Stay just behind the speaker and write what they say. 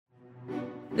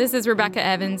This is Rebecca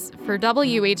Evans for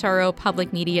WHRO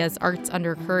Public Media's Arts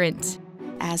Undercurrent.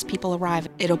 As people arrive,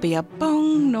 it'll be a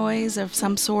bong noise of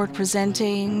some sort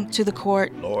presenting to the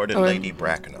court. Lord and Lady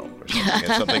Bracknell or something.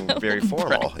 It's something very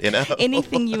formal, you know?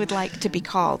 Anything you would like to be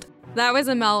called. That was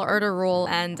Amel Erderul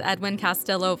and Edwin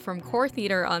Castillo from Core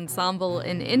Theatre Ensemble,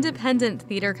 an independent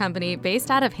theater company based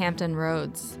out of Hampton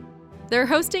Roads. They're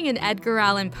hosting an Edgar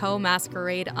Allan Poe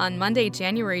Masquerade on Monday,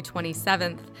 January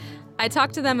 27th. I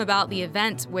talked to them about the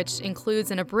event, which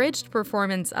includes an abridged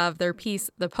performance of their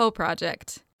piece, The Poe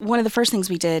Project. One of the first things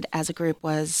we did as a group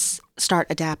was start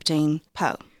adapting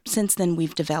Poe. Since then,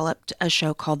 we've developed a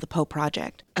show called The Poe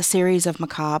Project, a series of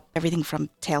macabre, everything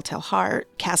from Telltale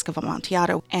Heart, Cask of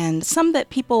Amontillado, and some that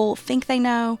people think they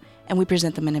know, and we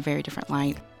present them in a very different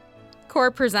light. Core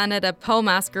presented a Poe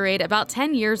Masquerade about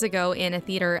 10 years ago in a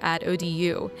theater at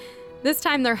ODU. This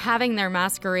time, they're having their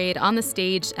masquerade on the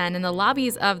stage and in the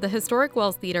lobbies of the Historic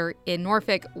Wells Theater in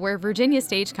Norfolk, where Virginia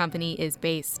Stage Company is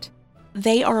based.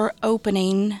 They are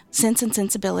opening Sense and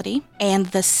Sensibility, and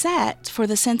the set for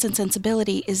the Sense and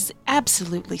Sensibility is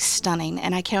absolutely stunning,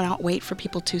 and I cannot wait for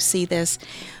people to see this.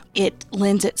 It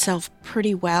lends itself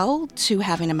pretty well to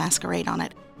having a masquerade on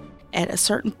it. At a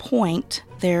certain point,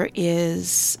 there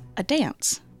is a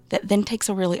dance that then takes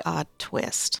a really odd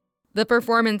twist. The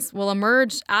performance will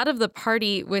emerge out of the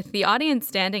party with the audience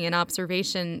standing in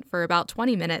observation for about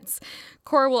 20 minutes.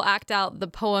 Core will act out the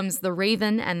poems The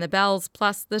Raven and the Bells,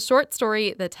 plus the short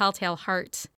story The Telltale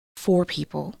Heart. 4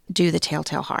 people do the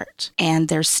Telltale Heart, and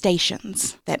there's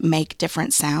stations that make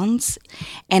different sounds,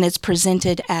 and it's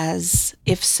presented as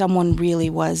if someone really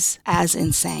was as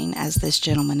insane as this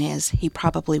gentleman is, he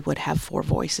probably would have 4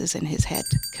 voices in his head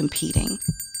competing.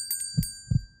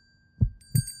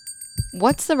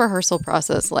 What's the rehearsal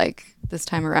process like this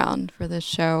time around for this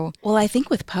show? Well, I think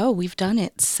with Poe, we've done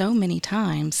it so many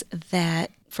times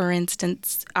that, for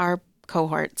instance, our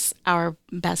cohorts, our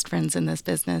best friends in this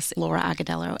business, Laura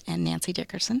Agadello and Nancy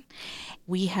Dickerson,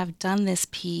 we have done this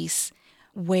piece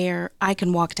where I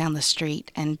can walk down the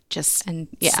street and just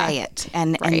say it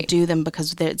and do them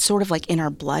because it's sort of like in our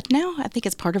blood now. I think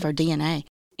it's part of our DNA.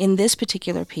 In this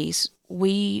particular piece,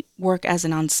 we work as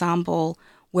an ensemble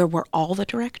where we're all the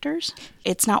directors.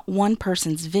 It's not one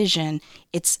person's vision.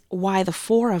 It's why the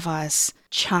 4 of us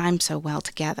chime so well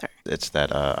together. It's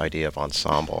that idea of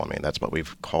ensemble. I mean, that's what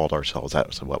we've called ourselves.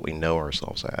 That's what we know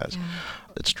ourselves as. Yeah.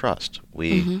 It's trust.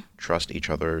 We trust each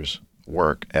other's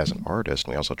work as an artist,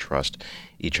 and we also trust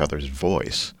each other's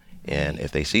voice. And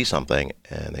if they see something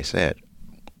and they say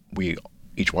it,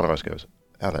 each one of us goes,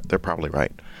 oh, they're probably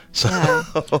right. So,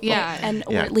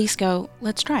 or at least go,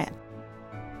 let's try it.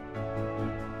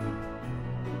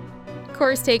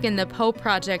 Core's taken the Poe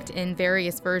Project in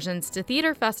various versions to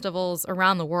theater festivals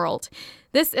around the world.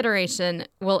 This iteration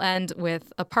will end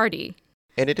with a party.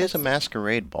 And it is a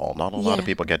masquerade ball. Not a lot of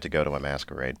people get to go to a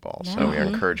masquerade ball. So we're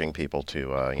encouraging people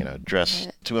to, dress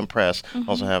to impress.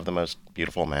 Also have the most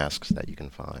beautiful masks that you can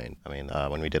find. I mean,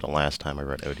 when we did it last time we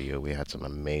were at ODU, we had some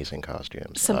amazing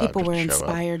costumes. Some people were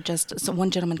inspired. So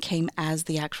one gentleman came as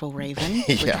the actual Raven,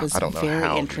 which was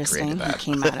very interesting. He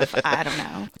came out of, I don't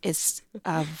know. It's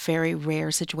a very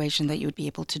rare situation that you would be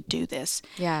able to do this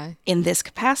in this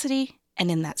capacity. And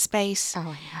in that space. Oh, I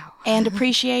know. And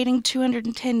appreciating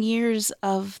 210 years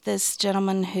of this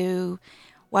gentleman who,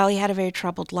 while he had a very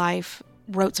troubled life,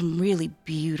 wrote some really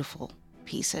beautiful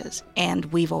pieces. And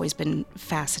we've always been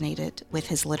fascinated with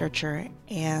his literature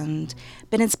and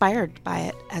been inspired by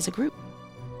it as a group.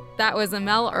 That was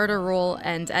Amel Erderul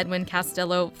and Edwin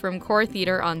Castillo from Core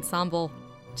Theatre Ensemble.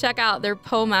 Check out their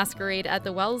Poe Masquerade at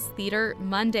the Wells Theater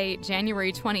Monday,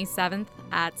 January 27th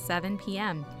at 7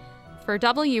 p.m. For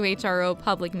WHRO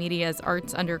Public Media's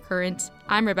Arts Undercurrent,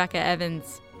 I'm Rebecca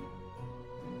Evans.